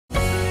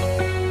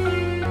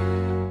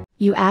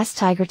You ask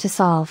Tiger to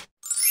solve.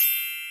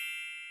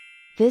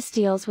 This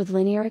deals with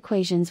linear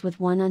equations with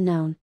one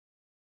unknown.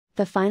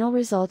 The final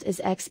result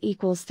is x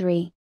equals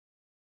 3.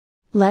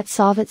 Let's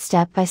solve it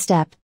step by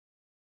step.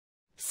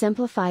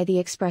 Simplify the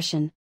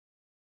expression.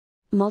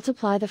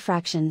 Multiply the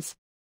fractions.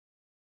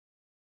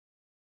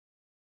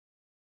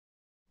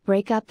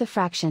 Break up the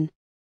fraction.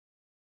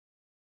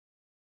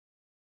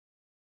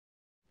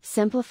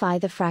 Simplify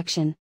the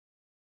fraction.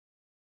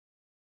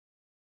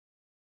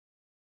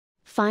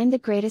 Find the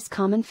greatest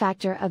common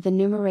factor of the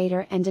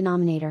numerator and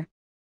denominator.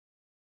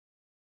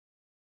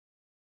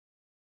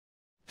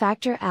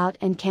 Factor out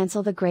and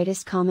cancel the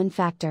greatest common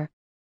factor.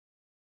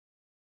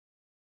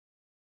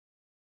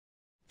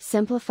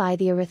 Simplify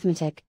the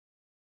arithmetic.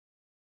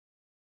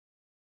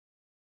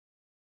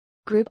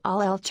 Group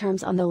all L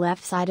terms on the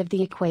left side of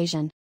the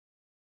equation.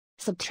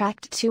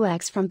 Subtract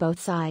 2x from both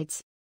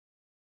sides.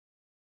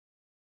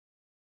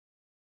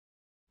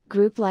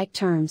 Group like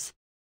terms.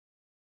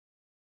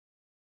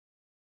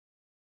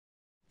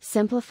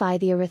 Simplify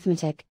the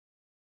arithmetic.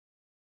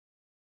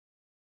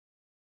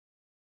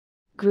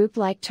 Group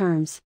like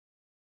terms.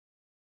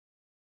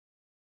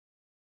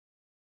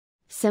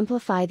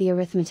 Simplify the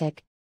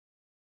arithmetic.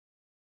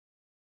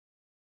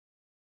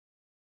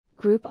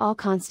 Group all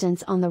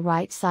constants on the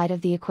right side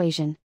of the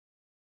equation.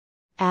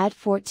 Add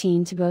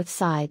 14 to both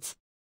sides.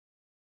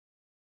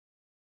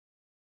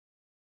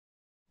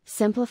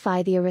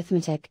 Simplify the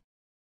arithmetic.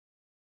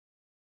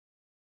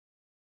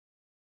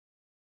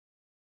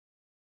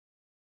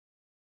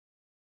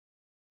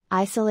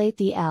 Isolate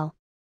the L.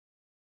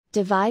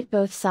 Divide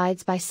both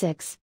sides by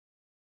 6.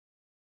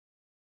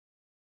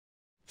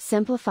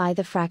 Simplify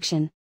the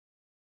fraction.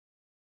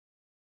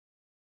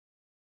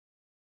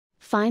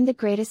 Find the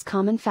greatest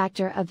common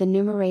factor of the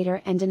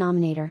numerator and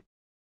denominator.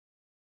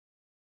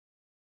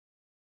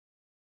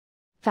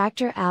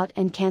 Factor out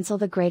and cancel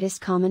the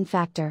greatest common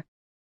factor.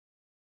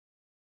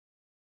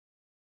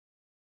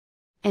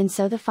 And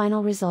so the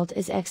final result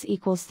is x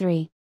equals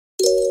 3.